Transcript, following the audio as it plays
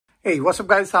Hey, what's up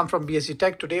guys? I'm from BSC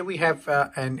Tech. Today we have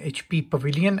an HP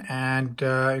Pavilion, and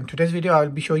in today's video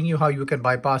I'll be showing you how you can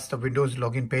bypass the Windows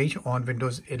login page on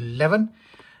Windows 11.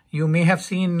 You may have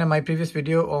seen my previous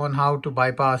video on how to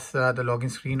bypass the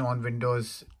login screen on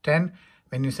Windows 10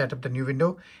 when you set up the new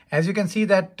window. As you can see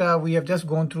that we have just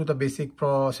gone through the basic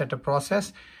setup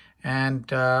process,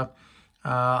 and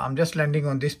I'm just landing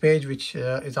on this page which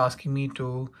is asking me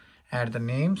to add the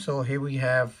name. So here we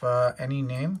have any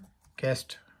name,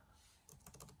 guest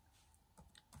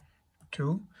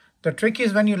 2. The trick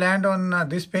is when you land on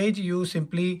this page, you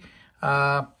simply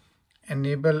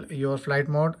enable your flight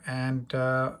mode, and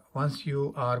once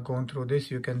you are going through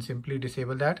this, you can simply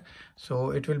disable that. So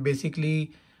it will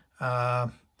basically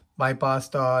bypass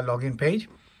the login page,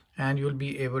 and you'll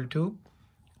be able to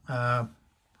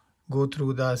go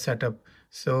through the setup.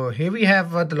 So here we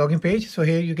have the login page. So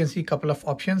here you can see a couple of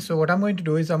options. So what I'm going to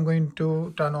do is I'm going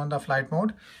to turn on the flight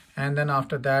mode, and then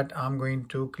after that I'm going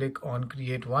to click on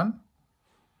create one.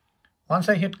 Once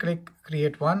I hit click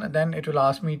create one, then it will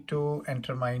ask me to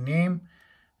enter my name.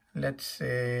 Let's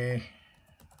say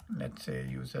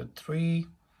user 3.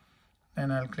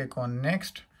 Then I'll click on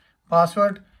next.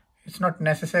 Password, it's not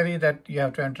necessary that you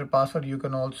have to enter password. You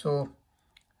can also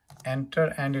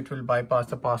enter and it will bypass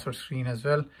the password screen as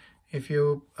well. If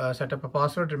you set up a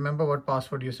password, remember what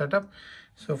password you set up.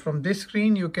 So from this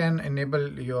screen you can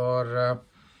enable your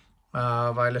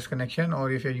wireless connection,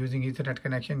 or if you're using Ethernet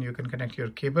connection, you can connect your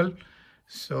cable.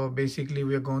 So basically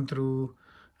we are going through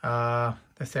the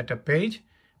setup page,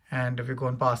 and we're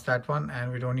going past that one,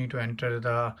 and we don't need to enter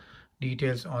the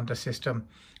details on the system.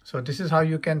 So this is how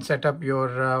you can set up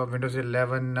your Windows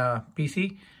 11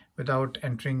 PC without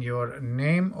entering your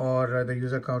name or the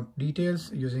user account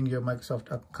details using your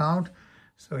Microsoft account.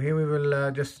 So here we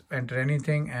will just enter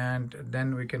anything, and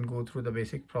then we can go through the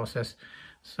basic process.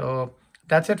 So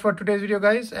that's it for today's video,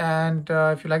 guys. And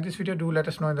if you like this video, do let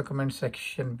us know in the comment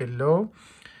section below.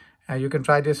 You can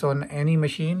try this on any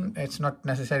machine. It's not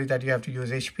necessary that you have to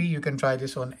use HP. You can try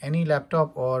this on any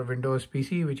laptop or Windows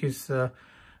PC which is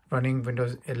running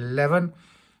Windows 11.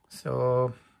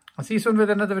 So I'll see you soon with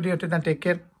another video. Till then, take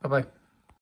care. Bye bye.